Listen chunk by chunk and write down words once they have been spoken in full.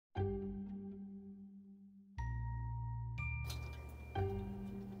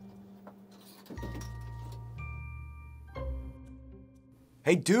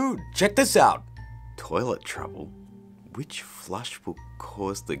Hey dude, check this out. Toilet trouble? Which flush will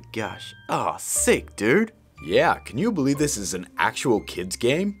cause the gush? Oh, sick, dude. Yeah, can you believe this is an actual kids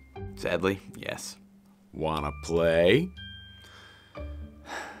game? Sadly, yes. Wanna play?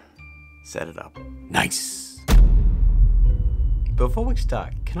 Set it up. Nice. Before we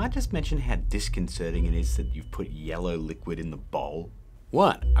start, can I just mention how disconcerting it is that you've put yellow liquid in the bowl?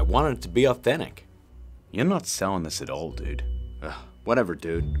 What? I wanted it to be authentic. You're not selling this at all, dude. Ugh, whatever,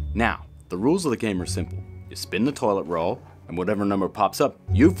 dude. Now, the rules of the game are simple. You spin the toilet roll, and whatever number pops up,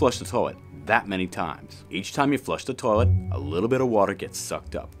 you flush the toilet that many times. Each time you flush the toilet, a little bit of water gets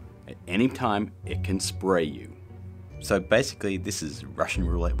sucked up. At any time, it can spray you. So basically, this is Russian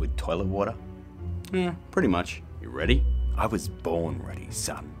roulette with toilet water? Yeah, pretty much. You ready? I was born ready,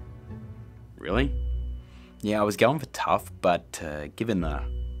 son. Really? Yeah, I was going for tough, but given the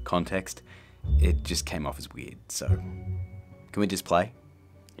context, it just came off as weird, so can we just play?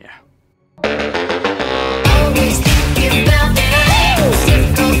 Yeah. Always thinking about that.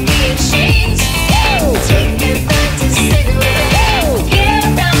 Difficulty exchange. Take me back to cigarette. Get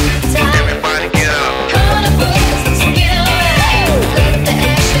around the time. Everybody get up. On a bus, let's get alright. Let the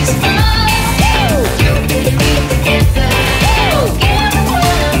ashes fall. You can be together. Get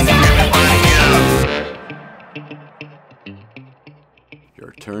around the time.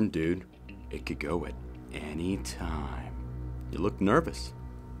 Your turn, dude. It could go at any time. You look nervous.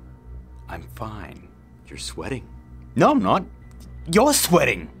 I'm fine. You're sweating. No, I'm not. You're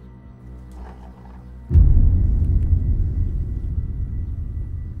sweating.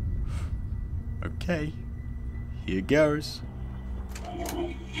 Okay, here goes.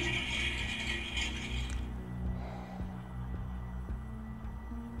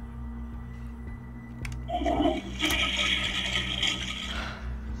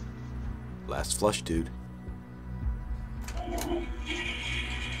 Last flush, dude.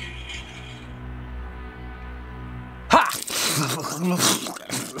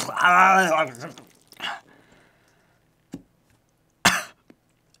 Oh.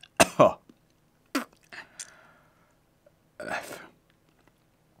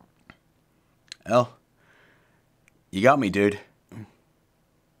 Well, you got me, dude.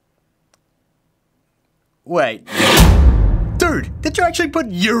 Wait. Dude, did you actually put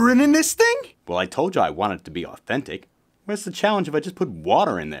urine in this thing? Well, I told you I want it to be authentic. Where's the challenge if I just put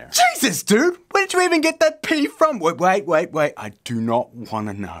water in there? Jesus, dude! Where did you even get that pee from? Wait. I do not want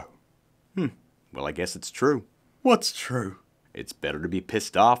to know. Well, I guess it's true. What's true? It's better to be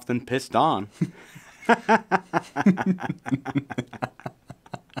pissed off than pissed on. I'm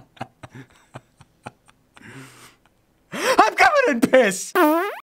covered in piss!